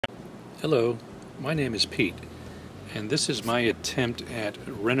Hello, my name is Pete, and this is my attempt at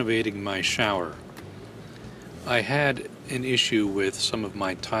renovating my shower. I had an issue with some of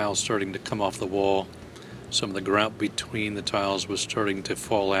my tiles starting to come off the wall. Some of the grout between the tiles was starting to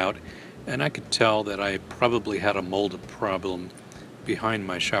fall out, and I could tell that I probably had a mold problem behind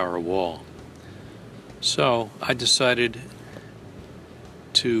my shower wall. So I decided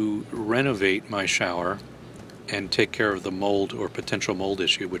to renovate my shower and take care of the mold or potential mold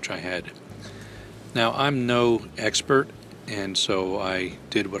issue which I had. Now, I'm no expert, and so I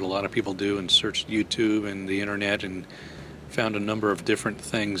did what a lot of people do and searched YouTube and the internet and found a number of different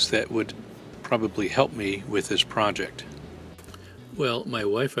things that would probably help me with this project. Well, my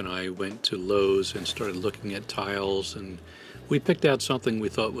wife and I went to Lowe's and started looking at tiles, and we picked out something we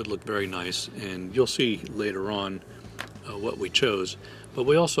thought would look very nice, and you'll see later on what we chose. But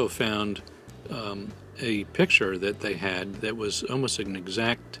we also found a picture that they had that was almost an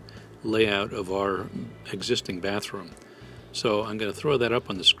exact layout of our existing bathroom. So I'm going to throw that up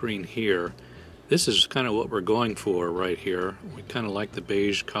on the screen here. This is kind of what we're going for right here. We kind of like the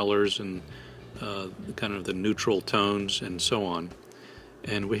beige colors and kind of the neutral tones and so on.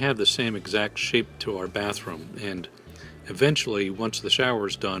 And we have the same exact shape to our bathroom. And eventually, once the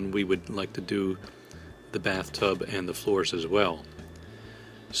shower's done, we would like to do the bathtub and the floors as well.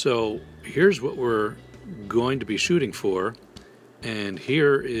 So here's what we're going to be shooting for, and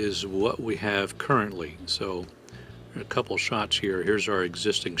here is what we have currently. So a couple shots here. Here's our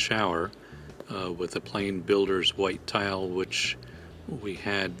existing shower with a plain builder's white tile, which we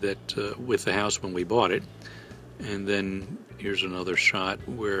had that with the house when we bought it. And then here's another shot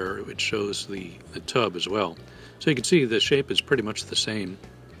where it shows the tub as well. So you can see the shape is pretty much the same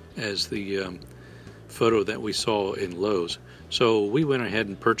as the photo that we saw in Lowe's. So we went ahead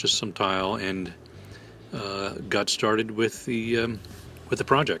and purchased some tile and got started with the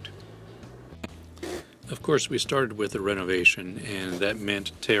project. Of course, we started with the renovation, and that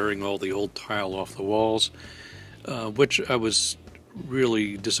meant tearing all the old tile off the walls, which I was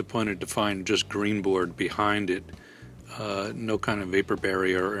really disappointed to find just green board behind it, no kind of vapor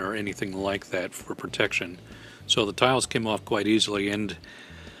barrier or anything like that for protection. So the tiles came off quite easily, and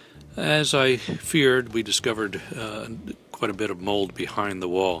as I feared, we discovered quite a bit of mold behind the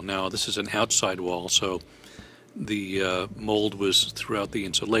wall. Now, this is an outside wall, so the mold was throughout the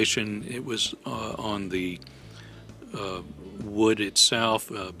insulation. It was on the wood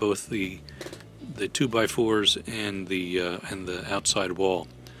itself, both the 2x4s and the outside wall.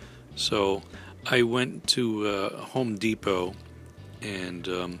 So I went to Home Depot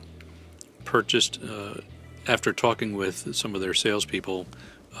and purchased, after talking with some of their salespeople,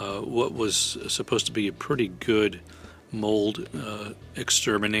 what was supposed to be a pretty good mold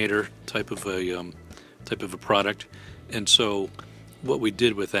exterminator type of a product. And so what we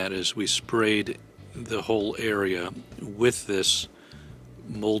did with that is we sprayed the whole area with this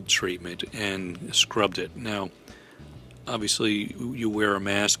mold treatment and scrubbed it. Now, obviously, you wear a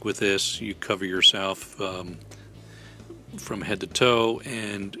mask with this, you cover yourself from head to toe,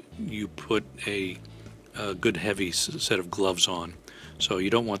 and you put a good heavy set of gloves on. So you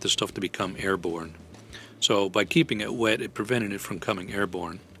don't want this stuff to become airborne. So by keeping it wet, it prevented it from coming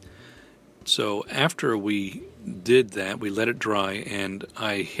airborne. So after we did that, we let it dry, and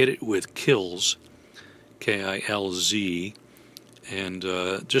I hit it with Kilz, K-I-L-Z, and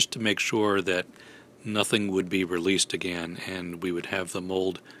just to make sure that nothing would be released again, and we would have the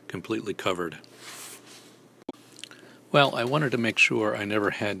mold completely covered. Well, I wanted to make sure I never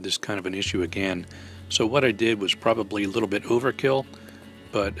had this kind of an issue again, so what I did was probably a little bit overkill,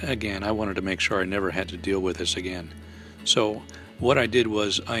 but again, I wanted to make sure I never had to deal with this again. So what I did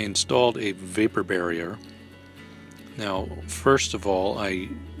was I installed a vapor barrier. Now, first of all, I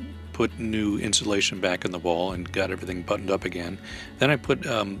put new insulation back in the wall and got everything buttoned up again. Then I put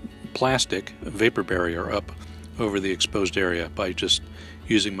plastic vapor barrier up over the exposed area by just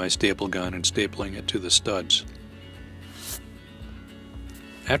using my staple gun and stapling it to the studs.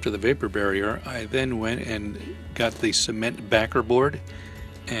 After the vapor barrier, I then went and got the cement backer board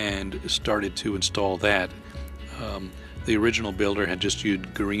and started to install that. The original builder had just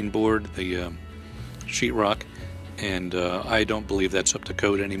used green board, the sheetrock, and I don't believe that's up to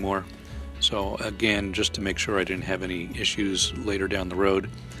code anymore. So again, just to make sure I didn't have any issues later down the road,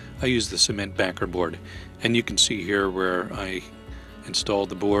 I used the cement backer board. And you can see here where I installed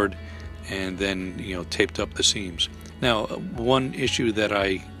the board and then taped up the seams. Now, one issue that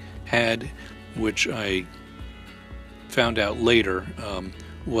I had, which I found out later,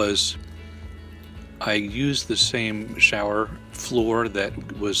 was I used the same shower floor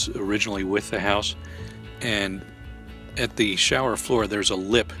that was originally with the house, and at the shower floor there's a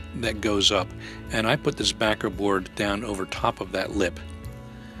lip that goes up, and I put this backer board down over top of that lip.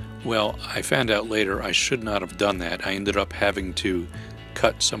 Well, I found out later I should not have done that. I ended up having to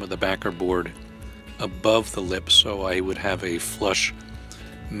cut some of the backer board above the lip so I would have a flush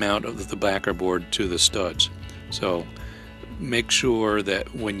mount of the backer board to the studs. So make sure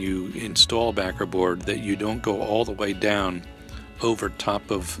that when you install backer board that you don't go all the way down over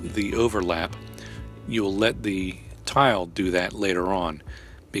top of the overlap. You'll let the tile do that later on,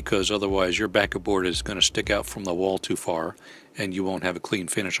 because otherwise your backer board is going to stick out from the wall too far and you won't have a clean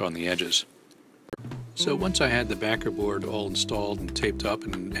finish on the edges. So once I had the backer board all installed and taped up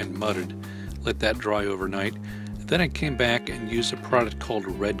and mudded, let that dry overnight. Then I came back and used a product called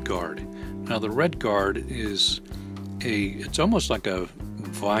Red Guard. Now the Red Guard is it's almost like a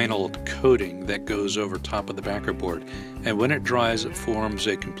vinyl coating that goes over top of the backer board, and when it dries it forms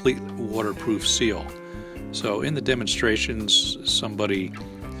a complete waterproof seal. So in the demonstrations somebody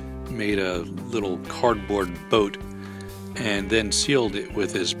made a little cardboard boat and then sealed it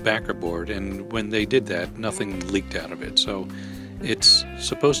with his backer board, and when they did that nothing leaked out of it. So it's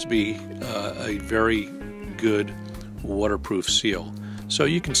supposed to be a very good waterproof seal. So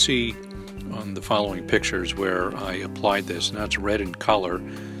you can see on the following pictures where I applied this. Now it's red in color,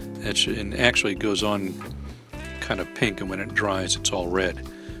 and actually goes on kind of pink, and when it dries it's all red.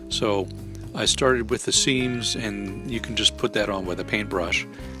 So I started with the seams, and you can just put that on with a paintbrush,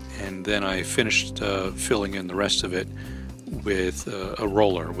 and then I finished filling in the rest of it with a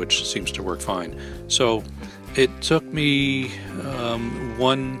roller, which seems to work fine. So it took me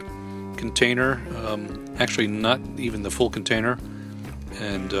one container, actually not even the full container,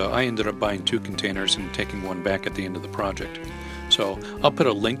 and I ended up buying 2 containers and taking one back at the end of the project. So I'll put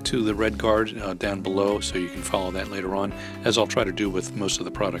a link to the Red Guard down below so you can follow that later on, as I'll try to do with most of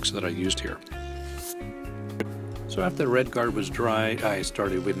the products that I used here. So after the Red Guard was dry, I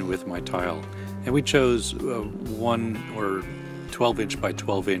started with my tile, and we chose 1 or 12" by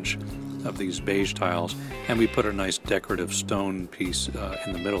 12" of these beige tiles, and we put a nice decorative stone piece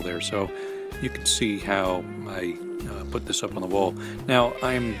in the middle there, so you can see how I put this up on the wall. Now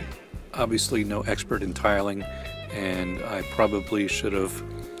I'm obviously no expert in tiling, and I probably should have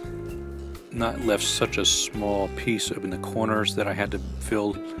not left such a small piece in the corners that I had to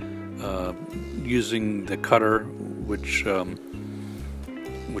fill using the cutter, which I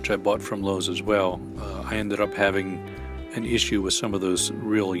bought from Lowe's as well. I ended up having an issue with some of those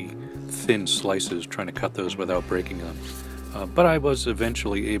really thin slices, trying to cut those without breaking them. But I was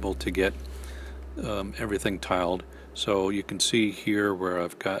eventually able to get everything tiled. So you can see here where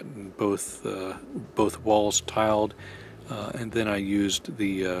I've gotten both walls tiled, and then I used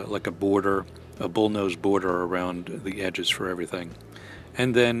the like a border, a bullnose border around the edges for everything.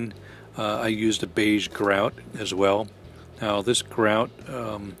 And then I used a beige grout as well. Now this grout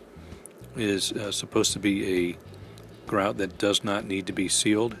is supposed to be a grout that does not need to be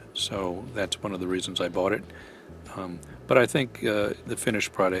sealed, so that's one of the reasons I bought it. But I think the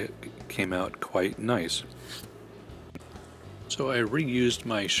finished product came out quite nice. So I reused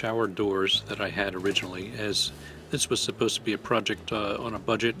my shower doors that I had originally, as this was supposed to be a project on a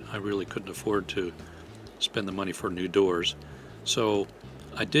budget. I really couldn't afford to spend the money for new doors. So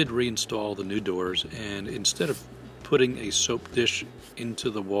I did reinstall the new doors, and instead of putting a soap dish into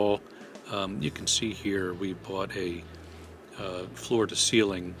the wall, you can see here we bought a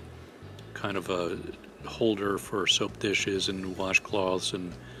floor-to-ceiling kind of a holder for soap dishes and washcloths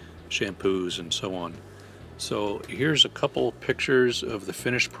and shampoos and so on. So here's a couple pictures of the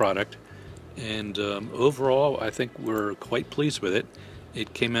finished product, and overall I think we're quite pleased with it.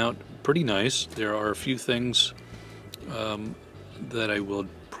 It came out pretty nice. There are a few things that I will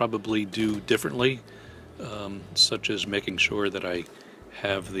probably do differently, such as making sure that I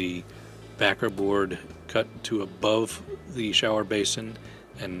have the backer board cut to above the shower basin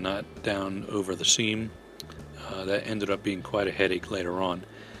and not down over the seam. That ended up being quite a headache later on.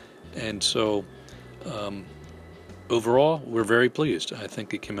 And so overall we're very pleased. I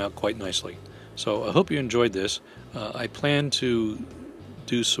think it came out quite nicely. So I hope you enjoyed this. I plan to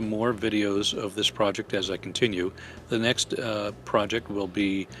do some more videos of this project as I continue. The next project will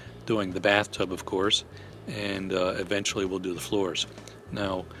be doing the bathtub, of course, and eventually we'll do the floors.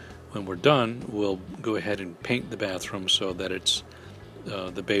 Now when we're done, we'll go ahead and paint the bathroom so that it's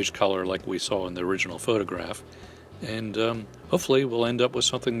the beige color like we saw in the original photograph, and hopefully we'll end up with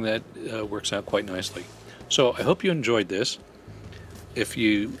something that works out quite nicely. So I hope you enjoyed this. If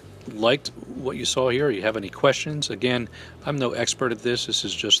you liked what you saw here, or you have any questions, again, I'm no expert at this. This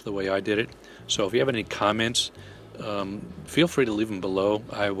is just the way I did it. So if you have any comments, feel free to leave them below.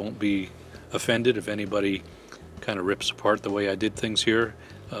 I won't be offended if anybody kind of rips apart the way I did things here.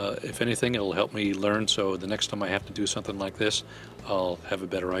 If anything, it'll help me learn, so the next time I have to do something like this, I'll have a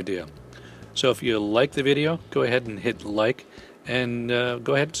better idea. So if you like the video, go ahead and hit like, and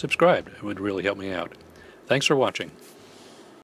go ahead and subscribe. It would really help me out. Thanks for watching.